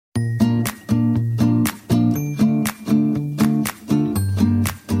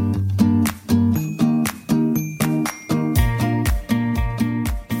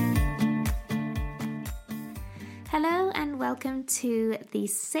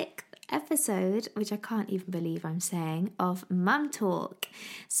6th episode, which I can't even believe I'm saying, of Mum Talk.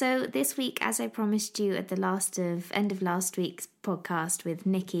 So this week, as I promised you at the end of last week's podcast with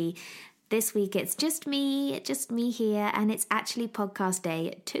Nikki, this week it's just me here, and it's actually podcast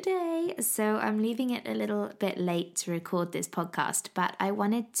day today, so I'm leaving it a little bit late to record this podcast, but I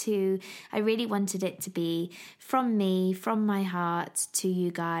really wanted it to be from me, from my heart to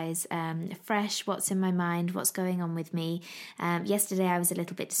you guys, fresh, what's in my mind, what's going on with me. Yesterday I was a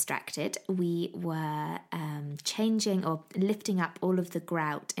little bit distracted. We were changing or lifting up all of the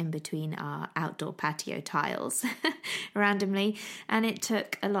grout in between our outdoor patio tiles randomly, and it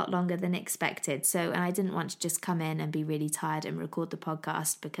took a lot longer than expected. And I didn't want to just come in and be really tired and record the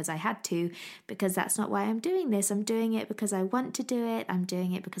podcast because I had to, because that's not why I'm doing this. I'm doing it because I want to do it. I'm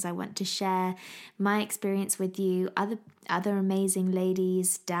doing it because I want to share my experience with you, other amazing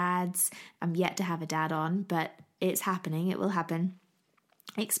ladies, dads. I'm yet to have a dad on, but it's happening. It will happen.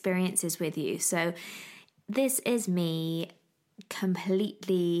 Experiences with you. So this is me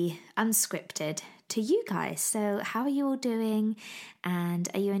completely unscripted to you guys. So how are you all doing? And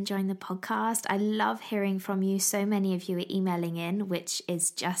are you enjoying the podcast? I love hearing from you. So many of you are emailing in, which is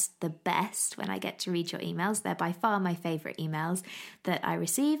just the best when I get to read your emails. They're by far my favorite emails that I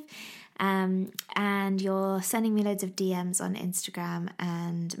receive. And you're sending me loads of DMs on Instagram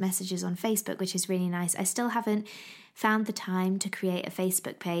and messages on Facebook, which is really nice. I still haven't found the time to create a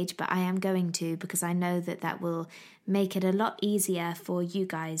Facebook page, but I am going to, because I know that will make it a lot easier for you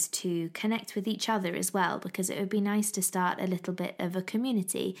guys to connect with each other as well, because it would be nice to start a little bit of a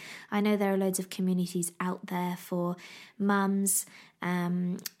community. I know there are loads of communities out there for mums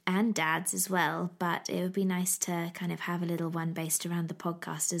and dads as well, but it would be nice to kind of have a little one based around the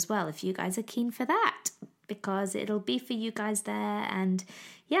podcast as well, if you guys are keen for that, because it'll be for you guys there, and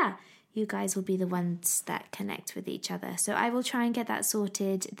yeah, you guys will be the ones that connect with each other. So I will try and get that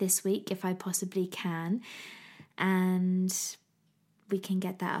sorted this week if I possibly can, and we can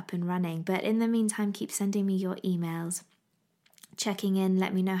get that up and running. But in the meantime, keep sending me your emails, checking in,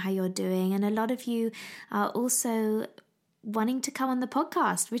 let me know how you're doing. And a lot of you are also wanting to come on the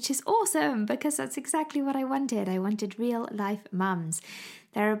podcast, which is awesome, because that's exactly what I wanted. I wanted real life mums.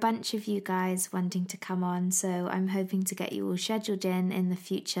 There are a bunch of you guys wanting to come on, so I'm hoping to get you all scheduled in the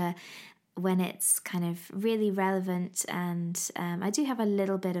future when it's kind of really relevant. And I do have a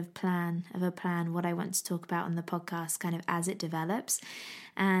little bit of a plan what I want to talk about on the podcast kind of as it develops.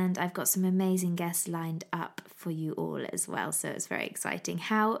 And I've got some amazing guests lined up for you all as well, so it's very exciting.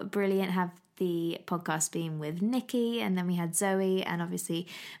 How brilliant have the podcast been with Nikki, and then we had Zoe, and obviously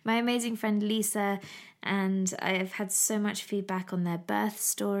my amazing friend Lisa, and I've had so much feedback on their birth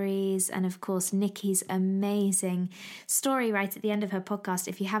stories, and of course Nikki's amazing story right at the end of her podcast.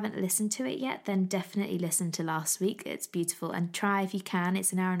 If you haven't listened to it yet, then definitely listen to last week. It's beautiful, and try if you can,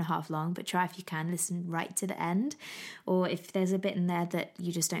 it's an hour and a half long, but try if you can listen right to the end, or if there's a bit in there that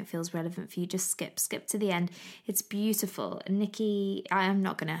you just don't feel is relevant for you, just skip to the end. It's beautiful. Nikki, I'm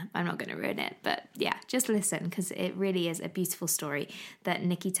not gonna ruin it, but yeah, just listen, because it really is a beautiful story that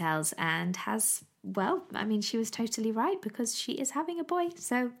Nikki tells, and has, well, I mean, she was totally right, because she is having a boy.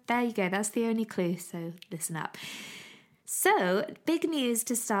 So there you go. That's the only clue. So listen up. So big news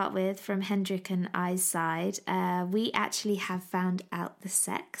to start with from Hendrik and I's side. We actually have found out the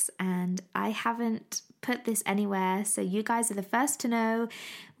sex, and I haven't put this anywhere, so you guys are the first to know.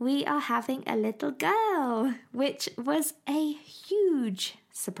 We are having a little girl, which was a huge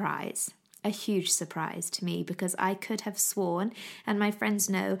surprise to me, because I could have sworn, and my friends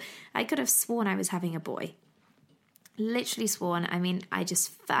know, I could have sworn I was having a boy. Literally sworn. I mean, I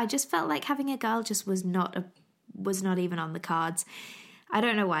just felt like having a girl just was not even on the cards. I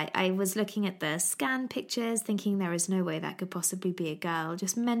don't know why. I was looking at the scan pictures thinking there is no way that could possibly be a girl.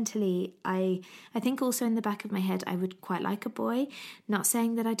 Just mentally, I think also in the back of my head, I would quite like a boy. Not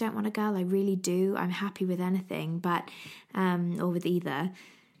saying that I don't want a girl. I really do. I'm happy with anything, but or with either.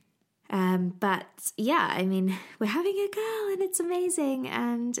 But yeah, I mean, we're having a girl and it's amazing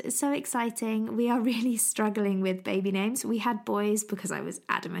and it's so exciting. We are really struggling with baby names. We had boys, because I was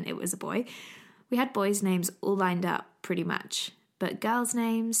adamant it was a boy. We had boys' names all lined up pretty much, but girls'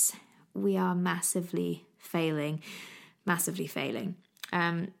 names, we are massively failing.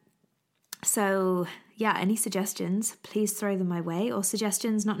 So yeah, any suggestions, please throw them my way, or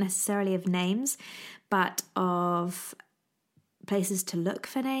suggestions not necessarily of names, but of places to look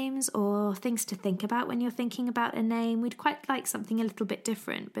for names or things to think about when you're thinking about a name. We'd quite like something a little bit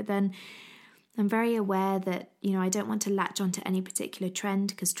different, but then I'm very aware that, I don't want to latch onto any particular trend,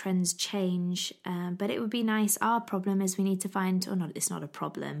 because trends change, but it would be nice. Our problem is we need to find, or not, it's not a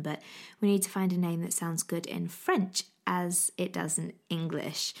problem, but we need to find a name that sounds good in French, as it does in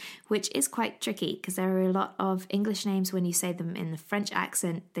English, which is quite tricky because there are a lot of English names when you say them in the French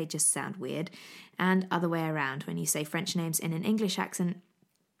accent, they just sound weird. And other way around, when you say French names in an English accent,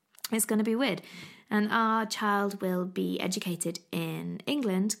 it's going to be weird. And our child will be educated in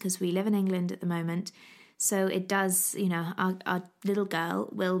England because we live in England at the moment. So it does, our little girl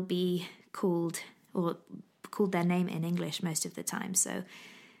will be called their name in English most of the time. So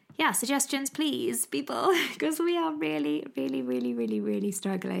yeah, suggestions, please, people, because we are really, really, really, really, really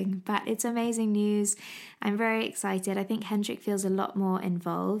struggling. But it's amazing news. I'm very excited. I think Hendrik feels a lot more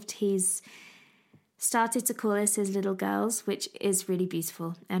involved. He's started to call us his little girls, which is really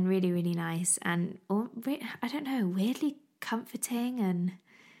beautiful and really, really nice. And, I don't know, weirdly comforting and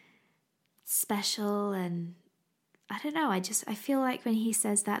special. And I don't know, I feel like when he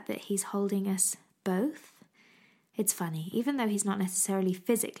says that he's holding us both. It's funny, even though he's not necessarily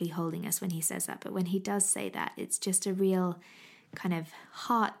physically holding us when he says that, but when he does say that, it's just a real kind of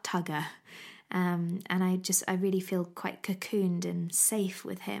heart tugger. And I really feel quite cocooned and safe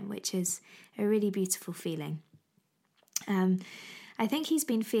with him, which is a really beautiful feeling. I think he's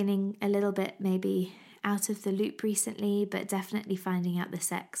been feeling a little bit maybe out of the loop recently, but definitely finding out the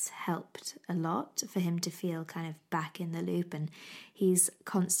sex helped a lot for him to feel kind of back in the loop. And he's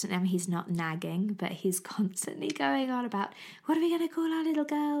not nagging, but he's constantly going on about, what are we going to call our little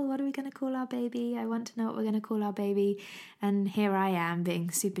girl? What are we going to call our baby? I want to know what we're going to call our baby. And here I am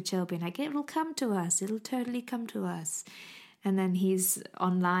being super chill, being like, it will come to us. It'll totally come to us. And then he's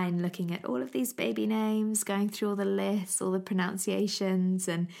online looking at all of these baby names, going through all the lists, all the pronunciations,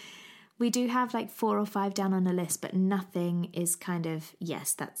 and we do have like 4 or 5 down on a list, but nothing is kind of,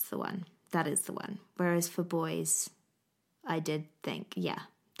 yes, that's the one. That is the one. Whereas for boys, I did think, yeah,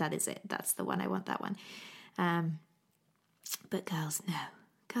 that is it. That's the one. I want that one. But girls, no.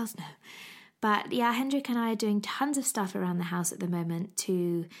 Girls, no. But yeah, Hendrik and I are doing tons of stuff around the house at the moment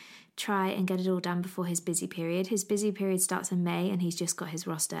to try and get it all done before his busy period. His busy period starts in May and he's just got his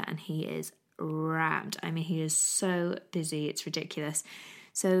roster and he is rammed. I mean, he is so busy. It's ridiculous.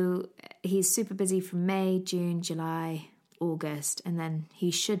 So he's super busy from May, June, July, August, and then he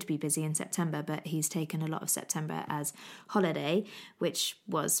should be busy in September, but he's taken a lot of September as holiday, which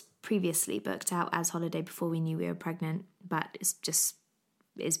was previously booked out as holiday before we knew we were pregnant, but it's just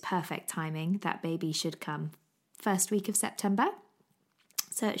is perfect timing. That baby should come first week of September.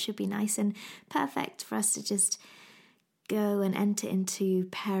 So it should be nice and perfect for us to just go and enter into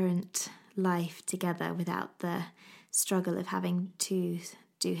parent life together without the struggle of having to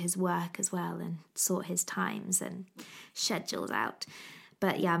do his work as well and sort his times and schedules out.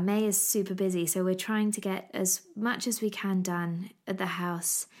 But yeah, May is super busy, so we're trying to get as much as we can done at the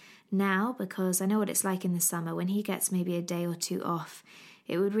house now, because I know what it's like in the summer when he gets maybe a day or 2 off.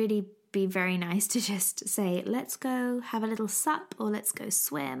 It would really be very nice to just say, let's go have a little sup or let's go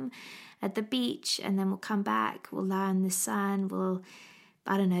swim at the beach, and then we'll come back, we'll lie in the sun, we'll,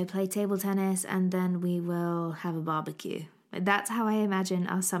 I don't know, play table tennis, and then we will have a barbecue. That's how I imagine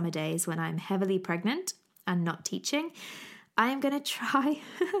our summer days when I'm heavily pregnant and not teaching. I am going to try,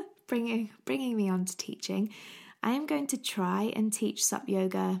 bringing me on to teaching, I am going to try and teach SUP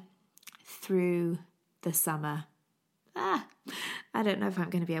yoga through the summer. I don't know if I'm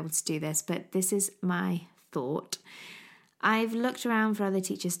going to be able to do this, but this is my thought. I've looked around for other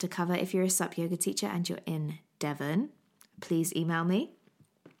teachers to cover. If you're a SUP yoga teacher and you're in Devon, please email me.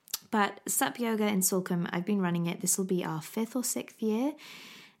 But SUP Yoga in Salcombe, I've been running it. This will be our 5th or 6th year.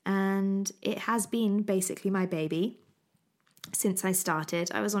 And it has been basically my baby since I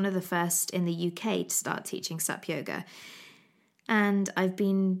started. I was one of the first in the UK to start teaching SUP Yoga. And I've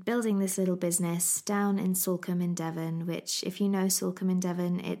been building this little business down in Salcombe in Devon, which, if you know Salcombe in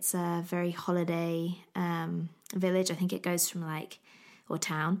Devon, it's a very holiday village. I think it goes from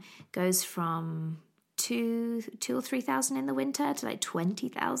town, goes from 2,000 or 3,000 in the winter to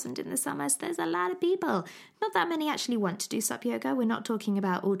 20,000 in the summer. So there's a lot of people. Not that many actually want to do SUP yoga. We're not talking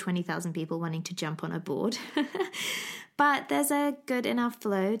about all 20,000 people wanting to jump on a board. But there's a good enough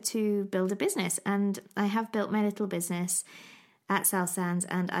flow to build a business. And I have built my little business at South Sands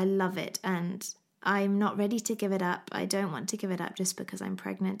and I love it. And I'm not ready to give it up. I don't want to give it up just because I'm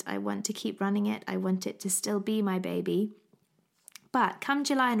pregnant. I want to keep running it. I want it to still be my baby. But come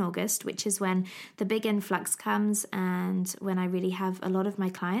July and August, which is when the big influx comes and when I really have a lot of my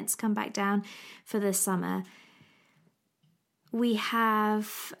clients come back down for the summer, we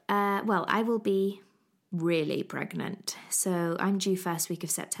have, I will be really pregnant. So I'm due first week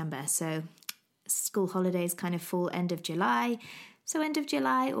of September. So school holidays kind of fall end of July. So end of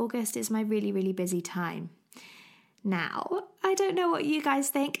July, August is my really, really busy time. Now, I don't know what you guys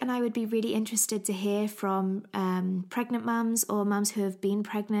think, and I would be really interested to hear from pregnant mums or mums who have been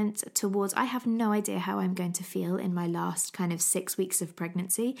pregnant I have no idea how I'm going to feel in my last kind of 6 weeks of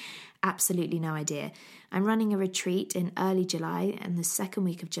pregnancy. Absolutely no idea. I'm running a retreat in early July, and the second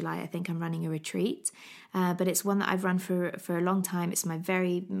week of July, I think I'm running a retreat. But it's one that I've run for a long time. It's my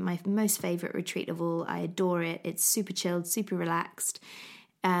most favourite retreat of all. I adore it. It's super chilled, super relaxed.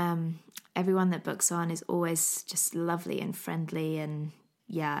 Everyone that books on is always just lovely and friendly, and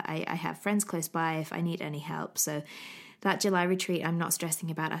yeah, I have friends close by if I need any help. So that July retreat I'm not stressing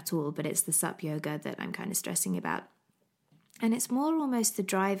about at all, but it's the sup yoga that I'm kind of stressing about. And it's more almost the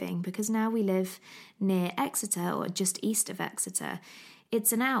driving, because now we live near Exeter, or just east of Exeter.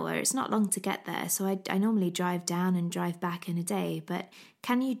 It's an hour, it's not long to get there, so I normally drive down and drive back in a day. But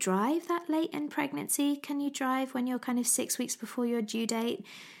can you drive that late in pregnancy? Can you drive when you're kind of 6 weeks before your due date?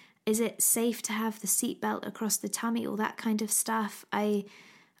 Is it safe to have the seatbelt across the tummy, all that kind of stuff? I'm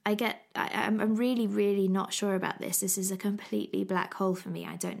really, really not sure about this. This is a completely black hole for me.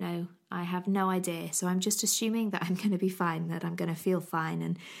 I don't know. I have no idea. So I'm just assuming that I'm going to be fine, that I'm going to feel fine.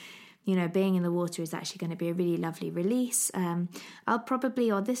 And, you know, being in the water is actually going to be a really lovely release.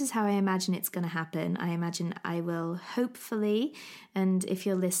 This is how I imagine it's going to happen. I imagine I will hopefully, and if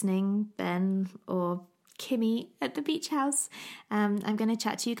you're listening, Ben or Kimmy at the beach house, I'm going to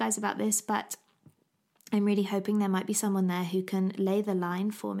chat to you guys about this, but I'm really hoping there might be someone there who can lay the line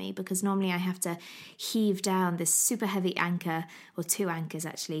for me, because normally I have to heave down this super heavy anchor, or 2 anchors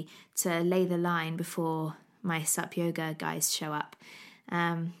actually, to lay the line before my sup yoga guys show up.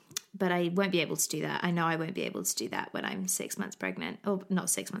 But I won't be able to do that. I know I won't be able to do that when I'm 6 months pregnant, or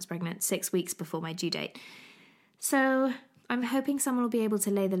not 6 months pregnant, 6 weeks before my due date. So I'm hoping someone will be able to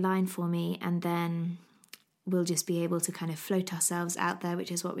lay the line for me, and then we'll just be able to kind of float ourselves out there,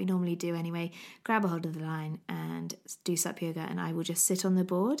 which is what we normally do anyway. Grab a hold of the line and do sup yoga, and I will just sit on the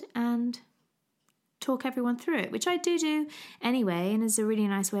board and talk everyone through it, which I do anyway, and is a really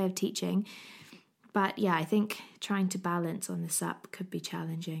nice way of teaching. But yeah, I think trying to balance on the sup could be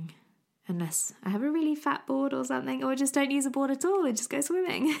challenging, unless I have a really fat board or something, or just don't use a board at all and just go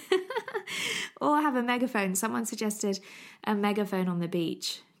swimming. Or have a megaphone. Someone suggested a megaphone on the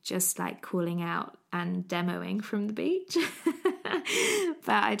beach, just like calling out and demoing from the beach.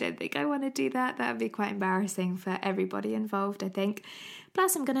 But I don't think I want to do that. That would be quite embarrassing for everybody involved, I think.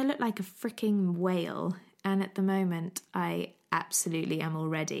 Plus, I'm going to look like a freaking whale. And at the moment, I absolutely am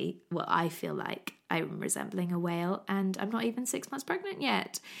already, well, I feel like I'm resembling a whale, and I'm not even 6 months pregnant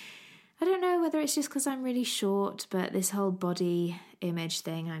yet. I don't know whether it's just because I'm really short, but this whole body image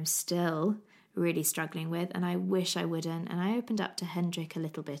thing I'm still really struggling with, and I wish I wouldn't. And I opened up to Hendrik a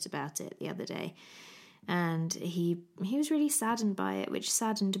little bit about it the other day, and he was really saddened by it, which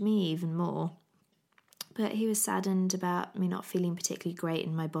saddened me even more. But he was saddened about me not feeling particularly great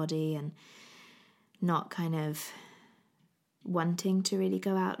in my body, and not kind of wanting to really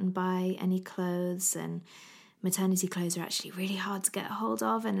go out and buy any clothes. And maternity clothes are actually really hard to get a hold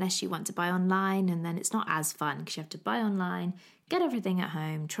of unless you want to buy online, and then it's not as fun because you have to buy online, get everything at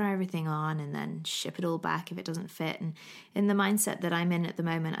home, try everything on, and then ship it all back if it doesn't fit. And in the mindset that I'm in at the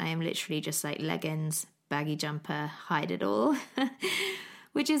moment, I am literally just like leggings, baggy jumper, hide it all,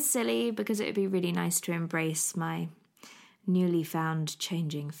 which is silly because it would be really nice to embrace my newly found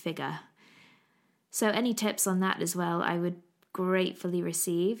changing figure. So any tips on that as well, I would gratefully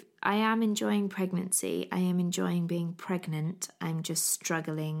receive. I am enjoying pregnancy. I am enjoying being pregnant. I'm just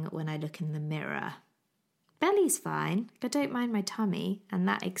struggling when I look in the mirror. Belly's fine. I don't mind my tummy and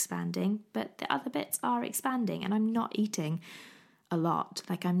that expanding, but the other bits are expanding, and I'm not eating a lot.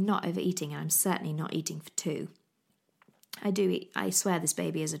 Like, I'm not overeating, and I'm certainly not eating for 2. I do eat. I swear this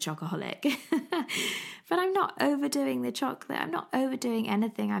baby is a chocoholic. But I'm not overdoing the chocolate. I'm not overdoing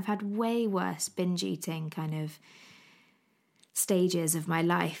anything. I've had way worse binge eating kind of stages of my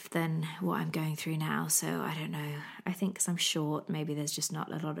life than what I'm going through now. So I don't know. I think because I'm short, maybe there's just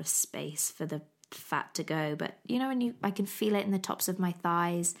not a lot of space for the fat to go. But you know, I can feel it in the tops of my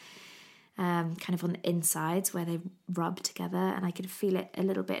thighs, kind of on the insides where they rub together, and I can feel it a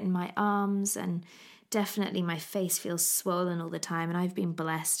little bit in my arms, and definitely my face feels swollen all the time. And I've been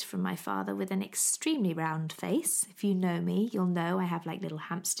blessed from my father with an extremely round face. If you know me, you'll know I have like little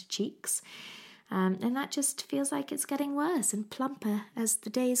hamster cheeks. And that just feels like it's getting worse and plumper as the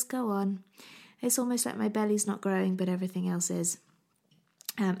days go on. It's almost like my belly's not growing, but everything else is.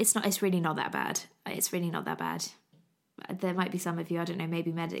 It's really not that bad. It's really not that bad. There might be some of you, I don't know,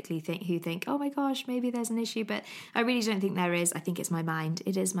 maybe medically who think, oh my gosh, maybe there's an issue, but I really don't think there is. I think it's my mind.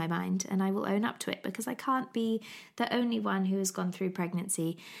 It is my mind, and I will own up to it, because I can't be the only one who has gone through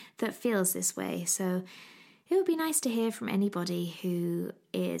pregnancy that feels this way. So it would be nice to hear from anybody who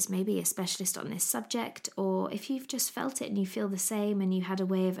is maybe a specialist on this subject, or if you've just felt it and you feel the same and you had a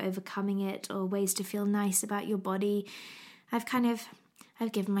way of overcoming it, or ways to feel nice about your body. I've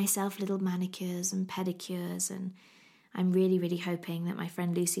given myself little manicures and pedicures, and I'm really, really hoping that my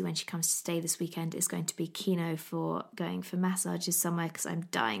friend Lucy, when she comes to stay this weekend, is going to be keen for going for massages somewhere, because I'm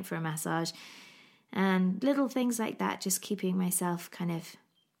dying for a massage. And little things like that, just keeping myself kind of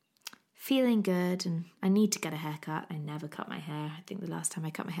feeling good. And I need to get a haircut. I never cut my hair. I think the last time I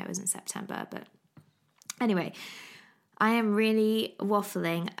cut my hair was in September. But anyway, I am really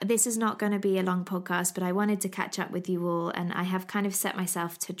waffling. This is not going to be a long podcast, but I wanted to catch up with you all, and I have kind of set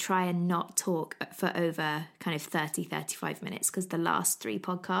myself to try and not talk for over kind of 35 minutes, because the last 3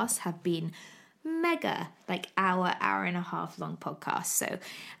 podcasts have been mega, like hour and a half long podcasts. So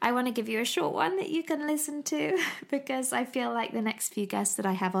I want to give you a short one that you can listen to, because I feel like the next few guests that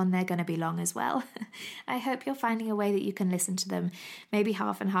I have on, they're going to be long as well. I hope you're finding a way that you can listen to them, maybe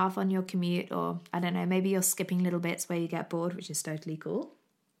half and half on your commute, or I don't know, maybe you're skipping little bits where you get bored, which is totally cool.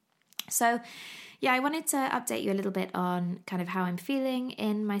 So yeah, I wanted to update you a little bit on kind of how I'm feeling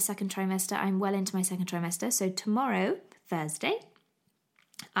in my second trimester. I'm well into my second trimester. So tomorrow, Thursday,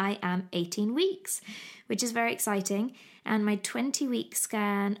 I am 18 weeks, which is very exciting. And my 20-week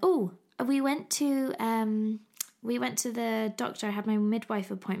scan, we went to the doctor. I had my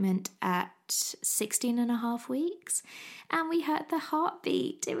midwife appointment at 16 and a half weeks, and we heard the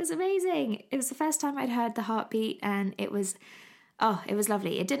heartbeat. It was amazing. It was the first time I'd heard the heartbeat, and it was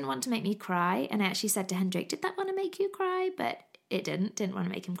lovely. It didn't want to make me cry, and I actually said to Hendrik, did that want to make you cry? But it didn't want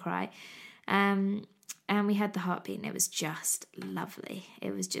to make him cry. And we had the heartbeat, and it was just lovely.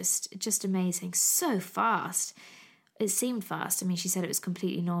 It was just amazing. So fast. It seemed fast. I mean, she said it was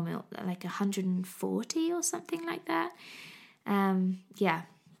completely normal, like 140 or something like that. Yeah.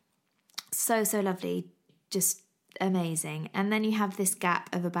 So lovely. Just amazing. And then you have this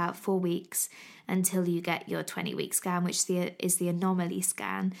gap of about 4 weeks until you get your 20-week scan, which is the anomaly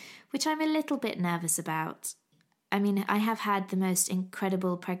scan, which I'm a little bit nervous about. I mean, I have had the most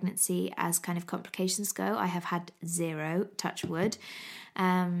incredible pregnancy as kind of complications go. I have had 0, touch wood.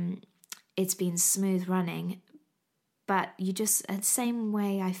 It's been smooth running. But you just, the same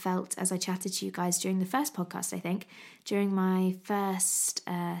way I felt as I chatted to you guys during the first podcast, I think, during my first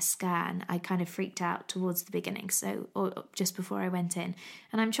scan, I kind of freaked out towards the beginning, or just before I went in.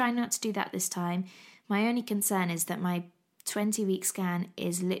 And I'm trying not to do that this time. My only concern is that my 20-week scan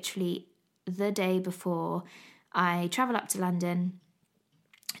is literally the day before I travel up to London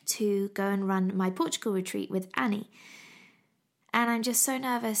to go and run my Portugal retreat with Annie. And I'm just so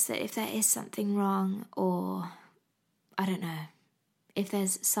nervous that if there is something wrong, or I don't know, if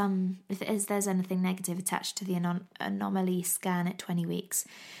there's anything negative attached to the anomaly scan at 20 weeks,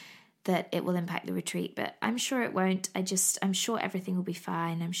 that it will impact the retreat. But I'm sure it won't. I'm sure everything will be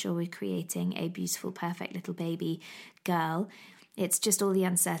fine. I'm sure we're creating a beautiful, perfect little baby girl. It's just all the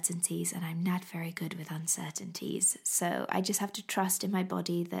uncertainties, and I'm not very good with uncertainties. So I just have to trust in my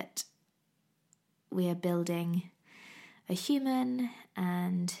body that we are building a human,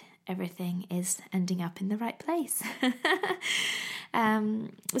 and everything is ending up in the right place.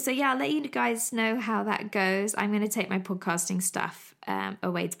 So yeah, I'll let you guys know how that goes. I'm going to take my podcasting stuff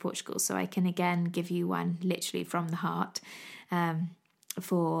away to Portugal, so I can again give you one literally from the heart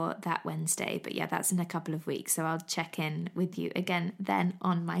for that Wednesday. But yeah, that's in a couple of weeks, so I'll check in with you again then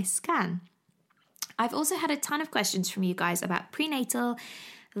on my scan. I've also had a ton of questions from you guys about prenatal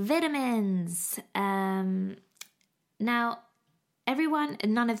vitamins. Now, everyone,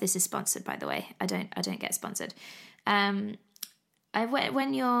 none of this is sponsored, by the way. I don't get sponsored.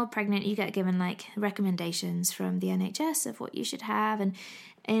 When you're pregnant, you get given like recommendations from the NHS of what you should have,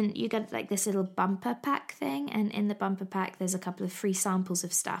 and you get like this little bumper pack thing, and in the bumper pack there's a couple of free samples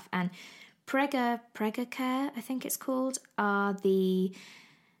of stuff. And Pregacare, I think it's called, are the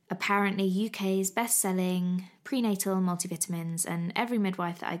apparently UK's best-selling prenatal multivitamins, and every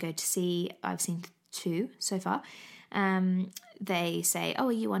midwife that I go to see, I've seen 2 so far, they say, oh,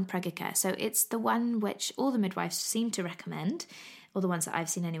 are you on Pregacare? So it's the one which all the midwives seem to recommend, or the ones that I've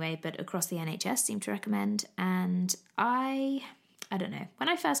seen anyway, but across the NHS seem to recommend. And I don't know. When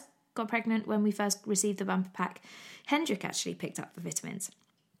I first got pregnant, when we first received the bumper pack, Hendrik actually picked up the vitamins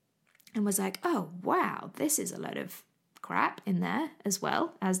and was like, oh, wow, this is a load of crap in there as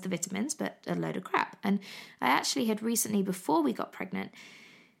well as the vitamins, but a load of crap. And I actually had recently, before we got pregnant,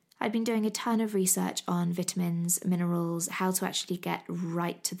 I'd been doing a ton of research on vitamins, minerals, how to actually get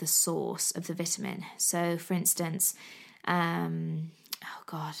right to the source of the vitamin. So, for instance, oh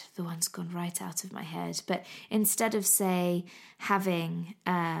God, the one's gone right out of my head. But instead of, say, having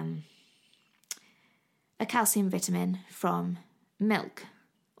a a calcium vitamin from milk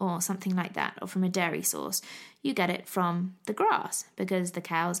or something like that, or from a dairy source. You get it from the grass because the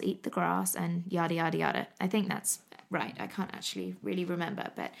cows eat the grass and yada, yada, yada. I think that's right. I can't actually really remember,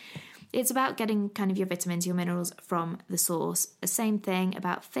 but it's about getting kind of your vitamins, your minerals from the source. The same thing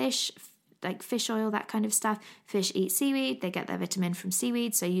about fish, like fish oil, that kind of stuff. Fish eat seaweed, they get their vitamin from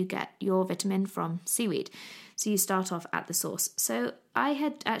seaweed, so you get your vitamin from seaweed. So you start off at the source. So I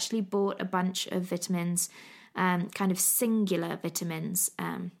had actually bought a bunch of vitamins, kind of singular vitamins,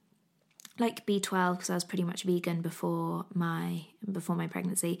 like B12, because I was pretty much vegan before my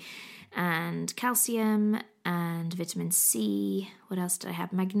pregnancy, and calcium and vitamin C. What else did I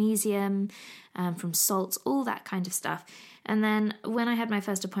have? Magnesium, from salts, all that kind of stuff. And then when I had my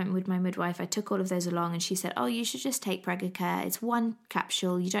first appointment with my midwife, I took all of those along, and she said, oh, you should just take Pregacare. It's one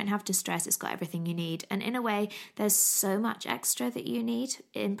capsule. You don't have to stress. It's got everything you need. And in a way, there's so much extra that you need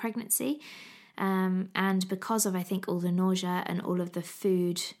in pregnancy. And because of, I think, all the nausea and all of the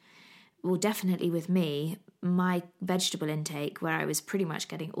food, well, definitely with me, my vegetable intake, where I was pretty much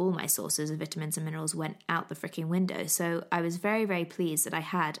getting all my sources of vitamins and minerals, went out the freaking window. So I was very, very pleased that I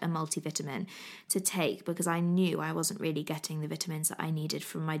had a multivitamin to take, because I knew I wasn't really getting the vitamins that I needed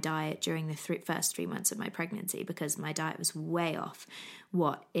from my diet during the first 3 months of my pregnancy, because my diet was way off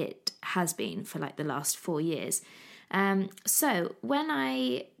what it has been for like the last 4 years. So when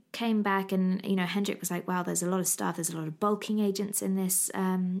I came back and, Hendrik was like, wow, there's a lot of stuff. There's a lot of bulking agents in this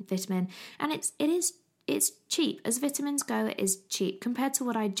vitamin. And it's cheap. As vitamins go, it is cheap compared to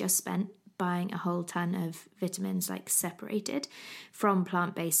what I just spent buying a whole ton of vitamins, like separated from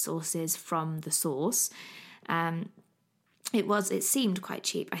plant-based sources from the source. It seemed quite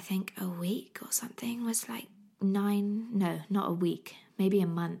cheap. I think a week or something was like not a week, maybe a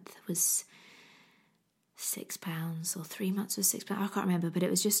month was £6, or 3 months was £6. I can't remember, but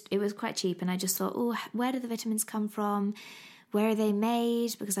it was quite cheap. And I just thought, oh, where do the vitamins come from? Where are they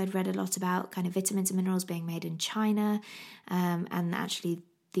made? Because I'd read a lot about kind of vitamins and minerals being made in China, and actually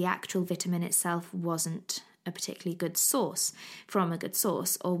the actual vitamin itself wasn't a particularly good source, from a good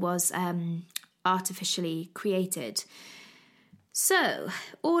source, or was artificially created. So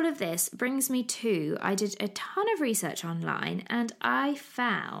all of this brings me to, I did a ton of research online, and I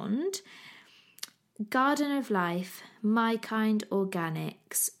found Garden of Life My Kind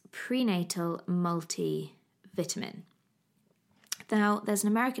Organics Prenatal Multivitamin. Now, there's an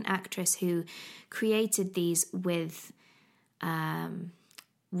American actress who created these with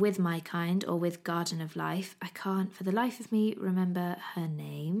My Kind, or with Garden of Life. I can't for the life of me remember her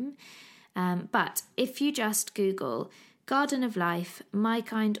name. But if you just Google Garden of Life, My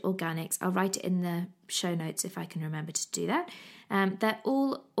Kind Organics, I'll write it in the show notes if I can remember to do that. They're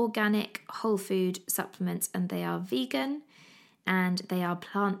all organic whole food supplements, and they are vegan and they are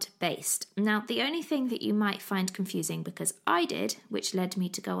plant-based. Now, the only thing that you might find confusing, because I did, which led me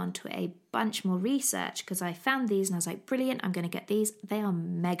to go on to a bunch more research, because I found these and I was like, brilliant, I'm going to get these. They are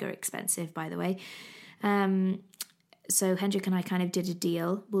mega expensive, by the way. So Hendrik and I kind of did a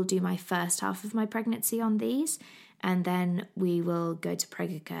deal. We'll do my first half of my pregnancy on these, and then we will go to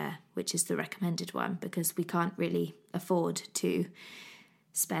Pregacare, which is the recommended one, because we can't really afford to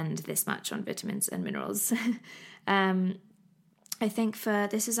spend this much on vitamins and minerals. I think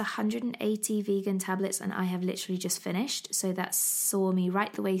this is 180 vegan tablets, and I have literally just finished. So that saw me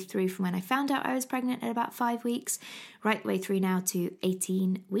right the way through from when I found out I was pregnant at about 5 weeks, right the way through now to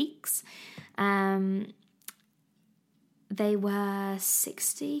 18 weeks. They were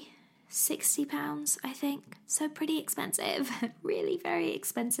 £60, I think. So pretty expensive, really very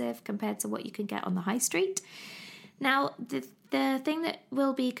expensive compared to what you can get on the high street. Now, the thing that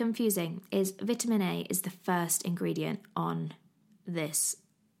will be confusing is vitamin A is the first ingredient on the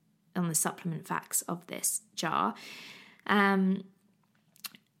supplement facts of this jar. Vitamin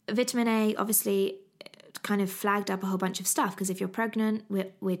A obviously kind of flagged up a whole bunch of stuff, because if you're pregnant,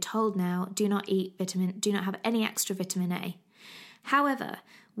 we're told now, do not have any extra vitamin A. However,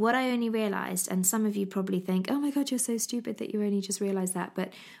 what I only realised, and some of you probably think, oh my God, you're so stupid that you only just realised that.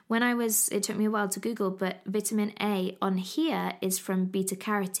 But it took me a while to Google, but vitamin A on here is from beta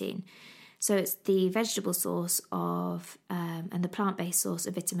carotene. So it's the vegetable source of, and the plant-based source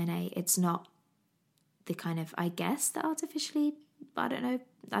of vitamin A. It's not the kind of, I guess, the artificially, I don't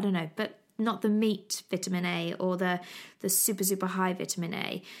know, but not the meat vitamin A or the super, super high vitamin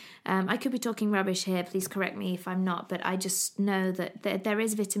A. I could be talking rubbish here, please correct me if I'm not, but I just know that there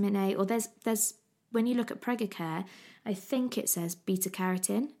is vitamin A, or there's when you look at Pregacare, I think it says beta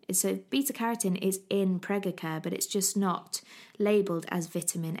carotene. So beta carotene is in Pregacare, but it's just not labelled as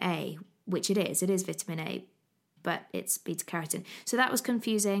vitamin A, which it is. It is vitamin A, but it's beta carotene. So that was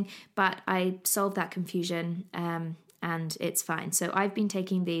confusing, but I solved that confusion, and it's fine. So I've been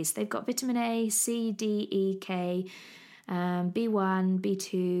taking these. They've got vitamin A, C, D, E, K, B1,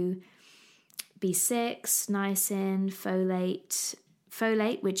 B2, B6, niacin,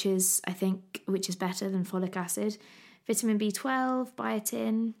 folate, which is better than folic acid, vitamin B12,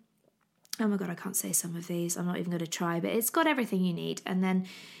 biotin. Oh my God, I can't say some of these. I'm not even going to try, but it's got everything you need. And then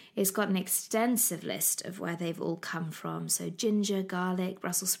it's got an extensive list of where they've all come from. So ginger, garlic,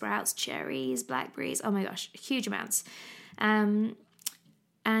 Brussels sprouts, cherries, blackberries. Oh my gosh, huge amounts. And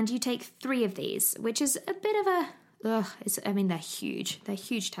you take 3 of these, which is a bit of a... they're huge. They're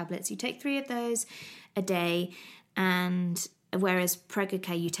huge tablets. You take 3 of those a day, and whereas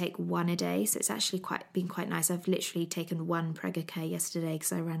Pregacare you take 1 a day, so it's actually been quite nice. I've literally taken 1 Pregacare yesterday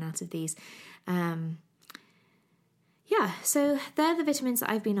because I ran out of these. So they're the vitamins that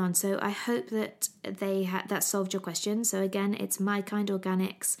I've been on. So I hope that that solved your question. So again, it's My Kind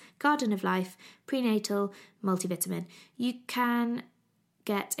Organics Garden of Life Prenatal Multivitamin. You can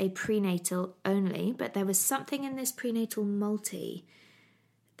get a prenatal only, but there was something in this prenatal multi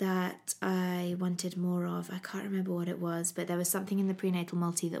that I wanted more of. I can't remember what it was, but there was something in the prenatal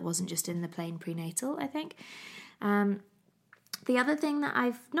multi that wasn't just in the plain prenatal, I think. The other thing that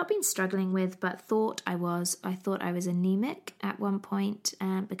I've not been struggling with, but thought I was anemic at one point,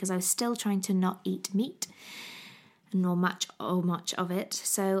 because I was still trying to not eat meat, nor much of it.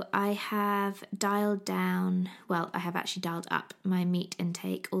 So I have actually dialed up my meat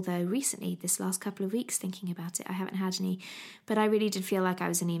intake, although recently, this last couple of weeks, thinking about it, I haven't had any, but I really did feel like I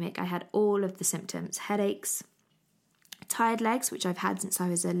was anemic. I had all of the symptoms: headaches, tired legs, which I've had since I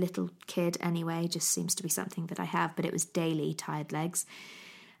was a little kid anyway, just seems to be something that I have, but it was daily tired legs.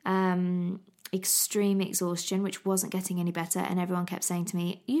 Extreme exhaustion, which wasn't getting any better, and everyone kept saying to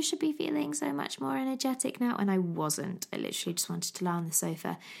me, you should be feeling so much more energetic now, and I wasn't. I literally just wanted to lie on the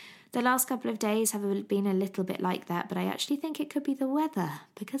sofa. The last couple of days have been a little bit like that, but I actually think it could be the weather,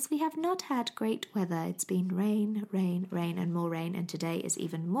 because we have not had great weather. It's been rain, and more rain, and today is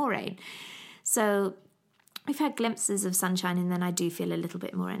even more rain. So we've had glimpses of sunshine, and then I do feel a little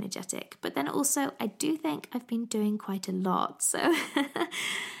bit more energetic. But then also, I do think I've been doing quite a lot. So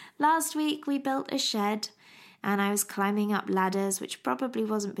last week we built a shed, and I was climbing up ladders, which probably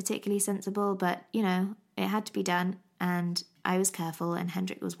wasn't particularly sensible, but, it had to be done, and I was careful, and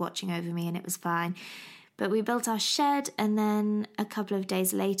Hendrik was watching over me, and it was fine. But we built our shed, and then a couple of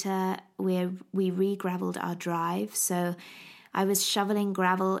days later, we re-gravelled our drive. So I was shoveling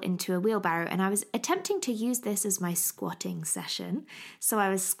gravel into a wheelbarrow, and I was attempting to use this as my squatting session. So I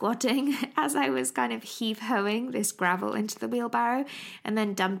was squatting as I was kind of heave-hoeing this gravel into the wheelbarrow, and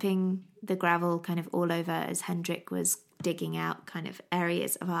then dumping the gravel kind of all over as Hendrik was digging out kind of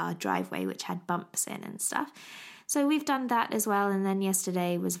areas of our driveway which had bumps in and stuff. So we've done that as well. And then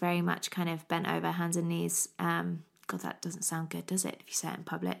yesterday was very much kind of bent over, hands and knees. God, that doesn't sound good, does it, if you say it in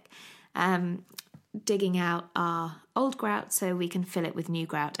public? Digging out our old grout so we can fill it with new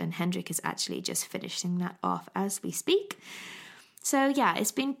grout, and Hendrik is actually just finishing that off as we speak. So yeah,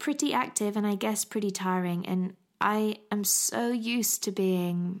 it's been pretty active and I guess pretty tiring, and I am so used to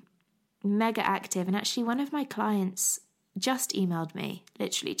being mega active. And actually one of my clients just emailed me,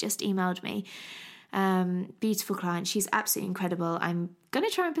 beautiful client. She's absolutely incredible. I'm going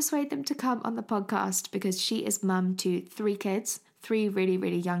to try and persuade them to come on the podcast, because she is mum to 3 kids, 3 really,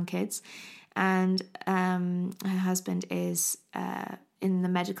 really young kids. And her husband is in the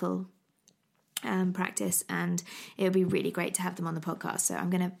medical practice, and it would be really great to have them on the podcast. So I'm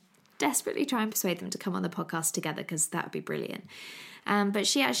going to desperately try and persuade them to come on the podcast together, because that would be brilliant. But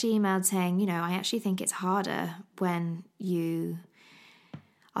she actually emailed saying, I actually think it's harder when you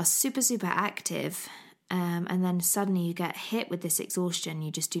are super, super active, and then suddenly you get hit with this exhaustion.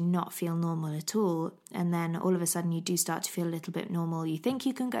 You just do not feel normal at all. And then all of a sudden you do start to feel a little bit normal. You think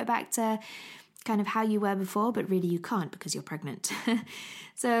you can go back to kind of how you were before, but really you can't, because you're pregnant.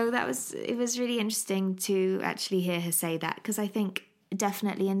 So it was really interesting to actually hear her say that, because I think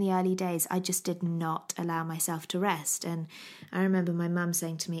definitely in the early days I just did not allow myself to rest. And I remember my mum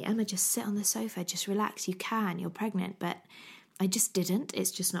saying to me, Emma, just sit on the sofa, just relax, you're pregnant. But I just didn't. It's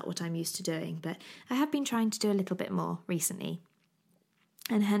just not what I'm used to doing. But I have been trying to do a little bit more recently.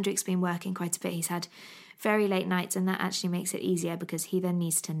 And Hendrik's been working quite a bit. He's had very late nights, and that actually makes it easier, because he then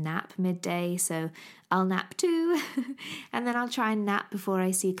needs to nap midday. So I'll nap too. And then I'll try and nap before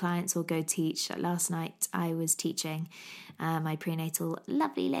I see clients or go teach. Last night I was teaching my prenatal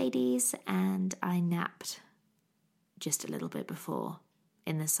lovely ladies, and I napped just a little bit before.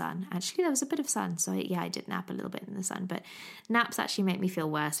 in the sun. Actually, there was a bit of sun, so I did nap a little bit in the sun, but naps actually make me feel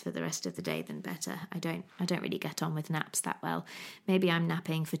worse for the rest of the day than better. I don't really get on with naps that well. Maybe I'm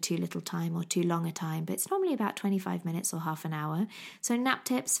napping for too little time or too long a time, but it's normally about 25 minutes or half an hour. So nap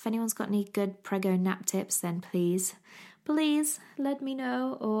tips, if anyone's got any good prego nap tips, then please let me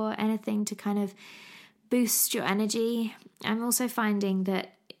know, or anything to kind of boost your energy. I'm also finding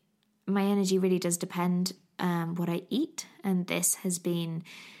that my energy really does depend what I eat, and this has been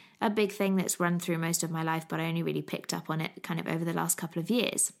a big thing that's run through most of my life, but I only really picked up on it kind of over the last couple of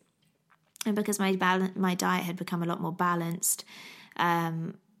years. And because my diet had become a lot more balanced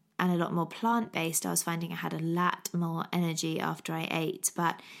and a lot more plant-based, I was finding I had a lot more energy after I ate.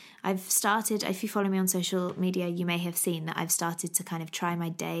 But I've started, if you follow me on social media, you may have seen that I've started to kind of try my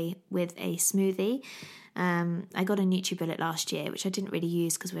day with a smoothie. I got a NutriBullet last year, which I didn't really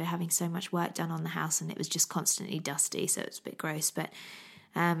use because we were having so much work done on the house and it was just constantly dusty, so it's a bit gross. But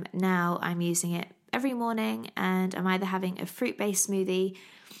now I'm using it every morning, and I'm either having a fruit-based smoothie.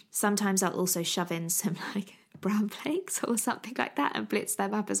 Sometimes I'll also shove in some like brown flakes or something like that and blitz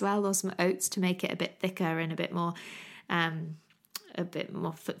them up as well, or some oats to make it a bit thicker and a bit more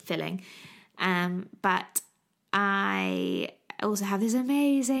filling. But I also have this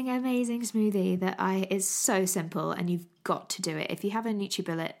amazing smoothie that is so simple, and you've got to do it. If you have a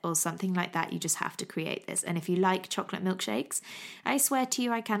NutriBullet or something like that, you just have to create this. And if you like chocolate milkshakes, I swear to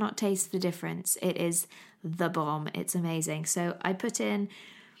you, I cannot taste the difference. It is the bomb. It's amazing. So I put in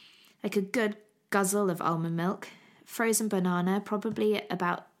like a good guzzle of almond milk, frozen banana, probably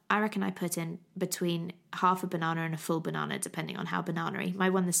about, I reckon I put in between half a banana and a full banana, depending on how banana-y.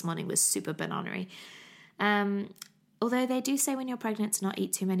 My one this morning was super banana-y. Although they do say when you're pregnant to not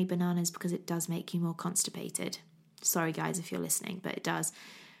eat too many bananas because it does make you more constipated. Sorry, guys, if you're listening, but it does.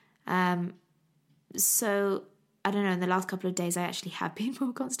 So, I don't know, in the last couple of days I actually have been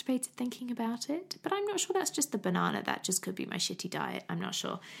more constipated thinking about it. But I'm not sure that's just the banana. That just could be my shitty diet. I'm not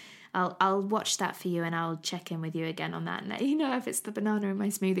sure. I'll watch that for you, and I'll check in with you again on that and let you know if it's the banana in my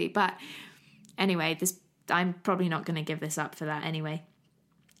smoothie. But anyway, I'm probably not going to give this up for that anyway.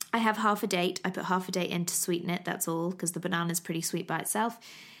 I have half a date. I put half a date in to sweeten it, that's all, because the banana's pretty sweet by itself.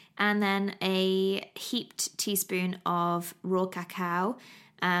 And then a heaped teaspoon of raw cacao.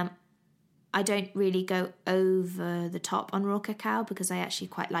 I don't really go over the top on raw cacao because I actually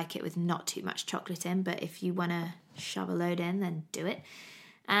quite like it with not too much chocolate in, but if you want to shove a load in, then do it.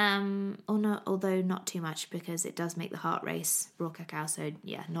 Or not, although not too much because it does make the heart race, raw cacao, so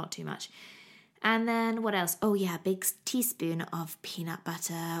yeah, not too much. And then what else? Oh yeah, a big teaspoon of peanut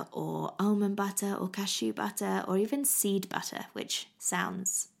butter or almond butter or cashew butter or even seed butter, which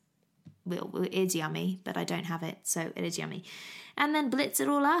sounds, well, it is yummy, but I don't have it, so it is yummy. And then blitz it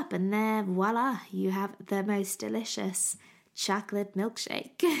all up, and there, voila, you have the most delicious chocolate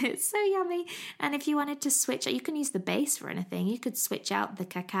milkshake. It's so yummy. And if you wanted to switch, you can use the base for anything. You could switch out the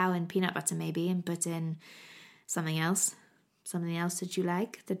cacao and peanut butter maybe and put in something else that you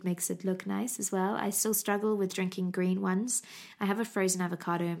like that makes it look nice as well. I still struggle with drinking green ones. I have a frozen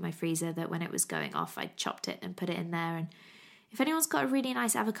avocado in my freezer that when it was going off, I chopped it and put it in there. And if anyone's got a really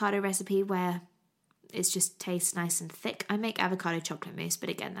nice avocado recipe where it just tastes nice and thick, I make avocado chocolate mousse, but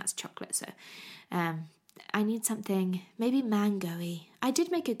again, that's chocolate. So I need something maybe mango-y. I did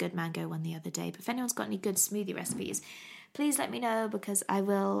make a good mango one the other day, but if anyone's got any good smoothie recipes, please let me know, because I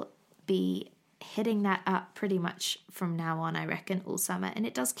will be hitting that up pretty much from now on, I reckon, all summer. And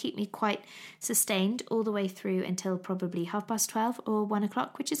it does keep me quite sustained all the way through until probably 12:30 or 1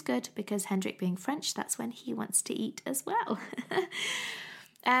 o'clock, which is good because Hendrik being French, that's when he wants to eat as well.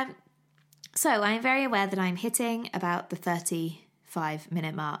 So I'm very aware that I'm hitting about the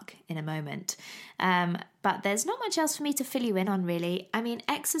 35-minute mark in a moment. But there's not much else for me to fill you in on, really. I mean,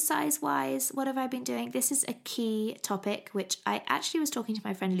 exercise-wise, what have I been doing? This is a key topic, which I actually was talking to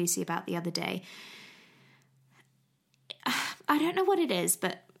my friend Lucy about the other day. I don't know what it is,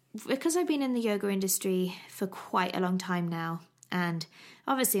 but because I've been in the yoga industry for quite a long time now, and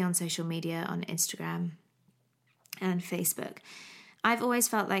obviously on social media, on Instagram and Facebook, I've always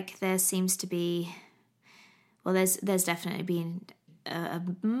felt like there seems to be, well, there's definitely been a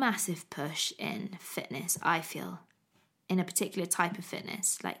massive push in fitness, I feel, in a particular type of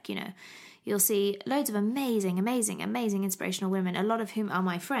fitness. Like, you know, you'll see loads of amazing inspirational women, a lot of whom are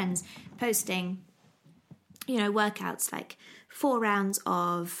my friends, posting, you know, workouts like 4 rounds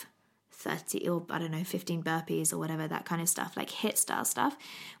of 30 or, I don't know, 15 burpees or whatever, that kind of stuff, like HIIT style stuff,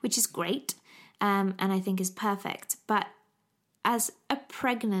 which is great and I think is perfect. But as a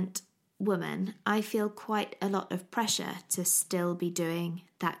pregnant woman, I feel quite a lot of pressure to still be doing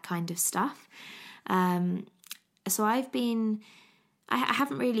that kind of stuff. So I've been I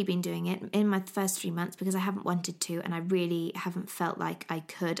haven't really been doing it in my first 3 months because I haven't wanted to, and I really haven't felt like I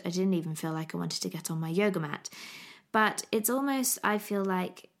could. I didn't even feel like I wanted to get on my yoga mat. But it's almost, I feel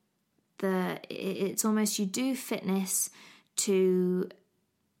like it's almost you do fitness to,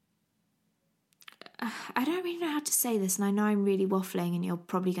 I don't really know how to say this, and I know I'm really waffling and you're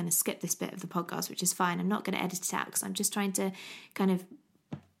probably going to skip this bit of the podcast, which is fine. I'm not going to edit it out because I'm just trying to kind of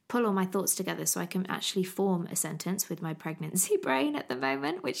pull all my thoughts together so I can actually form a sentence with my pregnancy brain at the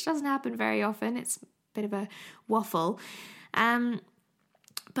moment, which doesn't happen very often. It's a bit of a waffle.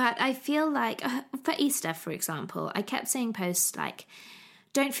 But I feel like, for Easter, for example, I kept seeing posts like,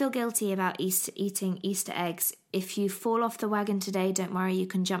 don't feel guilty about eating Easter eggs. If you fall off the wagon today, don't worry, you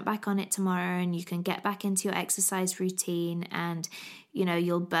can jump back on it tomorrow and you can get back into your exercise routine and, you know,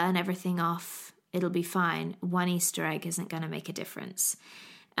 you'll burn everything off. It'll be fine. One Easter egg isn't going to make a difference.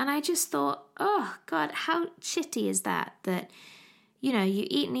 And I just thought, oh, God, how shitty is that? That, you know, you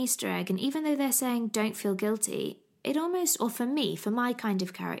eat an Easter egg, and even though they're saying don't feel guilty, it almost, or for me, for my kind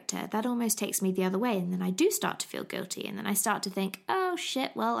of character, that almost takes me the other way. And then I do start to feel guilty. And then I start to think, oh,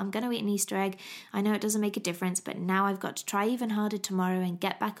 shit, well, I'm going to eat an Easter egg. I know it doesn't make a difference, but now I've got to try even harder tomorrow and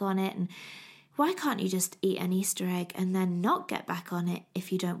get back on it. And why can't you just eat an Easter egg and then not get back on it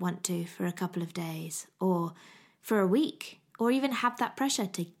if you don't want to for a couple of days or for a week? Or even have that pressure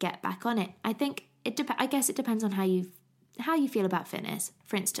to get back on it. I think I guess it depends on how you feel about fitness.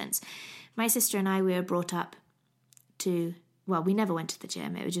 For instance, my sister and I, we were brought up to, well, we never went to the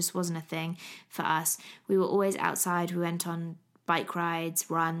gym. It just wasn't a thing for us. We were always outside. We went on bike rides,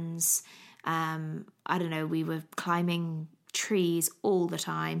 runs. I don't know. We were climbing trees all the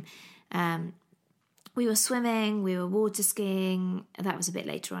time. We were swimming, we were water skiing. That was a bit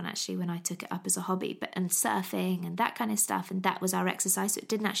later on, actually, when I took it up as a hobby, and surfing and that kind of stuff. And that was our exercise. So it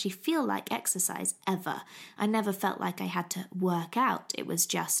didn't actually feel like exercise ever. I never felt like I had to work out. It was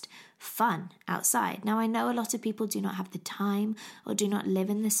just fun outside. Now, I know a lot of people do not have the time or do not live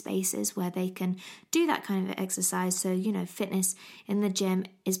in the spaces where they can do that kind of exercise. So, you know, fitness in the gym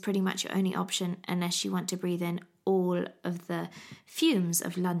is pretty much your only option unless you want to breathe in all of the fumes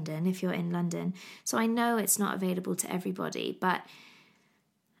of London if you're in London. So I know it's not available to everybody, but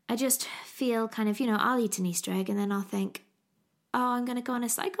I just feel kind of, you know, I'll eat an Easter egg and then I'll think, oh, I'm going to go on a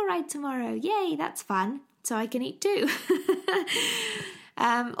cycle ride tomorrow. Yay, that's fun. So I can eat too.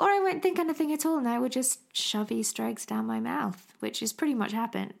 Or I won't think anything at all and I would just shove Easter eggs down my mouth, which is pretty much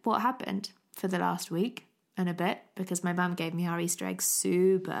what happened for the last week and a bit, because my mum gave me our Easter eggs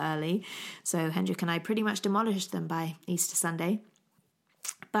super early. So Hendrik and I pretty much demolished them by Easter Sunday.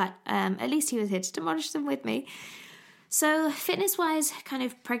 But at least he was here to demolish them with me. So fitness-wise, kind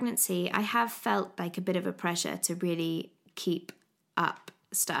of pregnancy, I have felt like a bit of a pressure to really keep up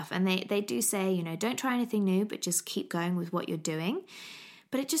stuff. And they do say, you know, don't try anything new, but just keep going with what you're doing.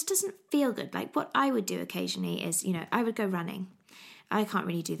 But it just doesn't feel good. Like what I would do occasionally is, you know, I would go running. I can't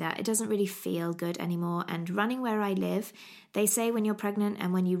really do that. It doesn't really feel good anymore. And running where I live, they say when you're pregnant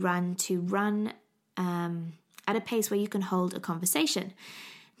and when you run, to run at a pace where you can hold a conversation.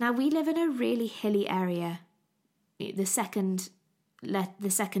 Now, we live in a really hilly area. The second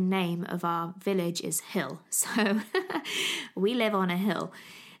name of our village is Hill. So we live on a hill.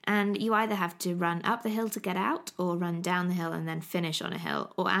 And you either have to run up the hill to get out or run down the hill and then finish on a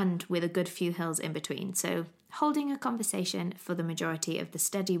hill, and with a good few hills in between. So holding a conversation for the majority of the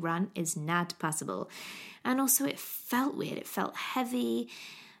steady run is not possible. And also it felt weird. It felt heavy.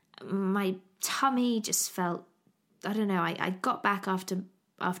 My tummy just felt, I don't know, I got back after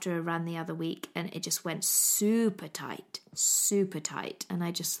a run the other week and it just went super tight. And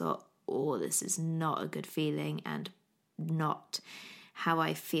I just thought, oh, this is not a good feeling and not how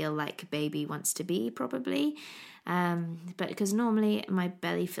I feel like a baby wants to be, probably. But because normally my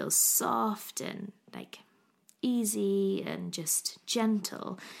belly feels soft and like easy and just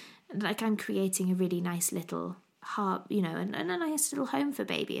gentle, like I'm creating a really nice little heart, you know, and a nice little home for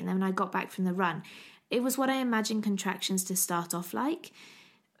baby. And then when I got back from the run, it was what I imagined contractions to start off like.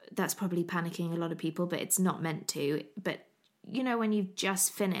 That's probably panicking a lot of people, but it's not meant to. But you know, when you've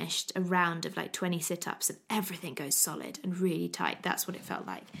just finished a round of like 20 sit-ups and everything goes solid and really tight, that's what it felt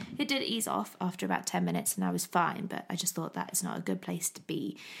like. It did ease off after about 10 minutes and I was fine, but I just thought that is not a good place to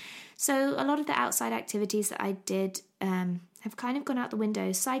be. So a lot of the outside activities that I did have kind of gone out the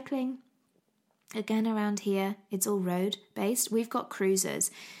window. Cycling, again around here, it's all road based. We've got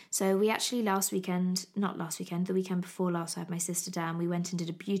cruisers. So we actually the weekend before last, I had my sister down. We went and did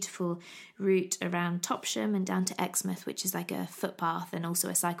a beautiful route around Topsham and down to Exmouth, which is like a footpath and also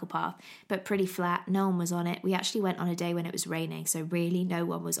a cycle path, but pretty flat. No one was on it. We actually went on a day when it was raining, so really no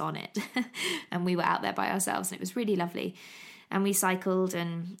one was on it. And we were out there by ourselves and it was really lovely. and we cycled,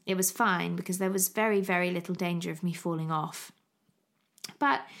 and it was fine because there was very, very little danger of me falling off.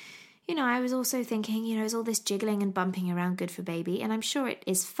 But, you know, I was also thinking, you know, is all this jiggling and bumping around good for baby? And I'm sure it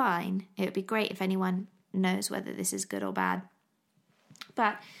is fine. It would be great if anyone knows whether this is good or bad.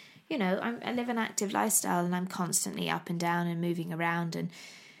 But, you know, I live an active lifestyle and I'm constantly up and down and moving around, and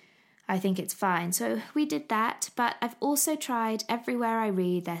I think it's fine. So we did that. But I've also tried, everywhere I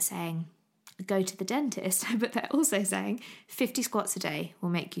read, they're saying, go to the dentist. But they're also saying 50 squats a day will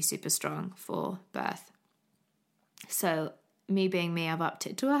make you super strong for birth. So me being me, I've upped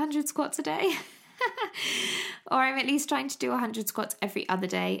it to 100 squats a day. Or I'm at least trying to do 100 squats every other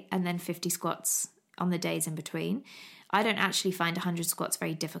day and then 50 squats on the days in between. I don't actually find 100 squats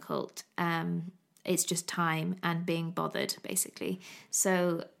very difficult. It's just time and being bothered, basically.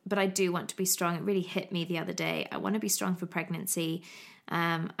 So, but I do want to be strong. It really hit me the other day. I want to be strong for pregnancy.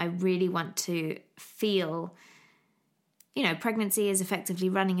 I really want to feel, you know, pregnancy is effectively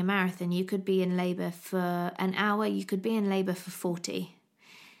running a marathon. You could be in labour for an hour, you could be in labour for 40.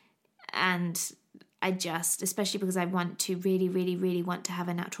 And I just, especially because I want to really, really, really want to have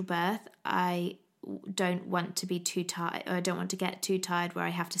a natural birth, I don't want to be too tired, or I don't want to get too tired where I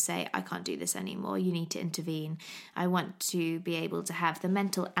have to say, I can't do this anymore, you need to intervene. I want to be able to have the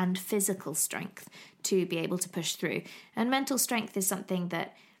mental and physical strength to be able to push through. And mental strength is something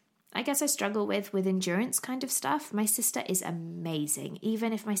that I guess I struggle with endurance kind of stuff. My sister is amazing.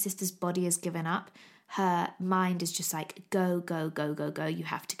 Even if my sister's body has given up, her mind is just like, go, go, go, go, go. You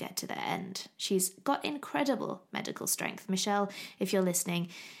have to get to the end. She's got incredible medical strength. Michelle, if you're listening,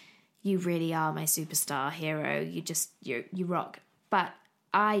 you really are my superstar hero. You rock. But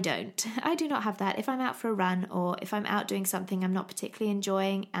I don't. I do not have that. If I'm out for a run or if I'm out doing something I'm not particularly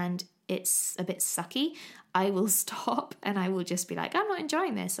enjoying and it's a bit sucky, I will stop and I will just be like, I'm not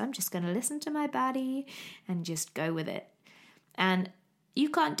enjoying this. I'm just going to listen to my body and just go with it. And you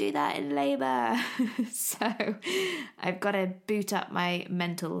can't do that in labour. So I've got to boot up my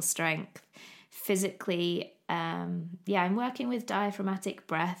mental strength. Physically, I'm working with diaphragmatic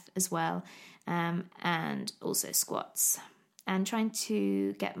breath as well, and also squats, and trying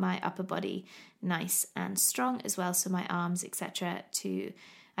to get my upper body nice and strong as well, so my arms, etc.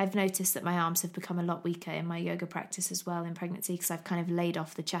 I've noticed that my arms have become a lot weaker in my yoga practice as well in pregnancy, because I've kind of laid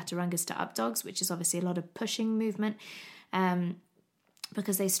off the chaturangas to up dogs, which is obviously a lot of pushing movement,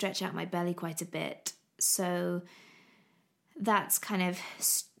 because they stretch out my belly quite a bit. So that's kind of,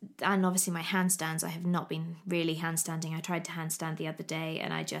 and obviously my handstands, I have not been really handstanding. I tried to handstand the other day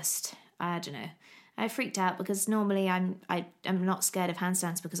and I don't know. I freaked out because normally I'm not scared of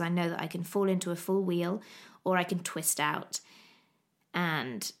handstands because I know that I can fall into a full wheel or I can twist out.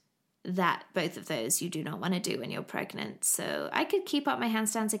 And that, both of those you do not want to do when you're pregnant. So I could keep up my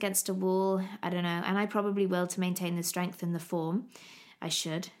handstands against a wall, I don't know, and I probably will to maintain the strength and the form. I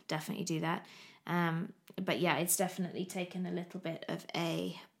should definitely do that. But yeah, it's definitely taken a little bit of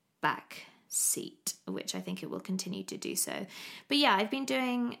a back seat, which I think it will continue to do so. But yeah, I've been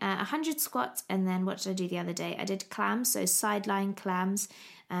doing 100 squats, and then what did I do the other day? I did clams, so sideline clams.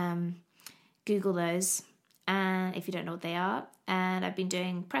 Google those if you don't know what they are. And I've been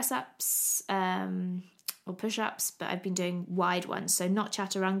doing press-ups or push-ups, but I've been doing wide ones, so not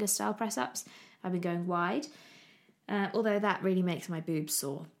chaturanga style press-ups. I've been going wide, although that really makes my boobs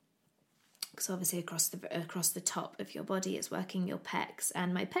sore. Because obviously across the top of your body it's working your pecs,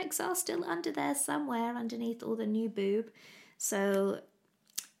 and my pecs are still under there somewhere underneath all the new boob. So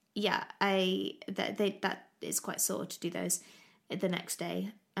yeah, that is quite sore to do those the next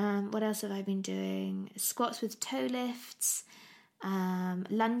day. What else have I been doing? Squats with toe lifts,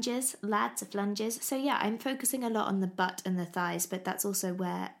 lunges, lads of lunges. So yeah, I'm focusing a lot on the butt and the thighs, but that's also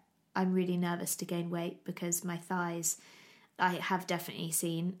where I'm really nervous to gain weight, because my thighs, I have definitely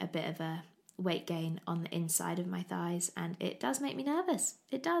seen a bit of a weight gain on the inside of my thighs, and it does make me nervous.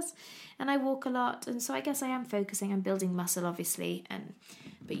 It does. And I walk a lot, and so I guess I am focusing on building muscle, obviously,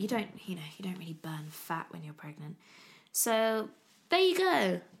 but you don't really burn fat when you're pregnant. So there you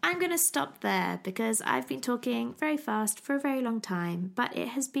go. I'm going to stop there because I've been talking very fast for a very long time, but it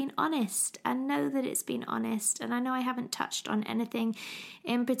has been honest, and know that it's been honest. And I know I haven't touched on anything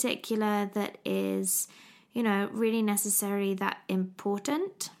in particular that is, really necessarily that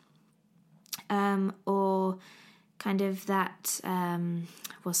important, or kind of that,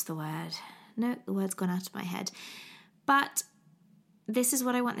 what's the word? No, the word's gone out of my head. But this is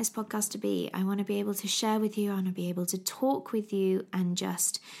what I want this podcast to be. I want to be able to share with you. I want to be able to talk with you, and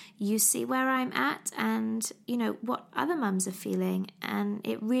just you see where I'm at and, what other mums are feeling. And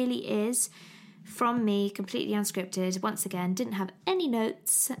it really is from me, completely unscripted. Once again, didn't have any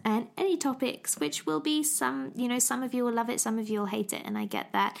notes and any topics, which will be some of you will love it, some of you will hate it, and I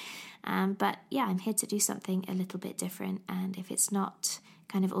get that. But yeah, I'm here to do something a little bit different, and if it's not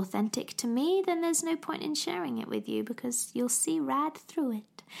kind of authentic to me, then there's no point in sharing it with you, because you'll see right through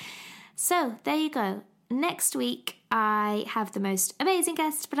it. So there you go. Next week, I have the most amazing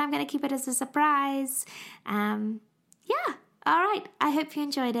guest, but I'm going to keep it as a surprise. Yeah. All right. I hope you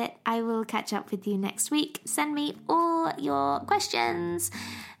enjoyed it. I will catch up with you next week. Send me all your questions,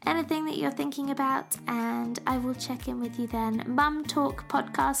 anything that you're thinking about, and I will check in with you then.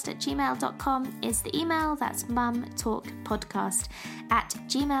 mumtalkpodcast@gmail.com is the email. That's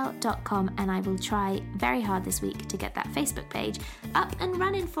mumtalkpodcast@gmail.com, and I will try very hard this week to get that Facebook page up and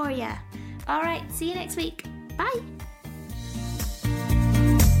running for you. All right. See you next week. Bye.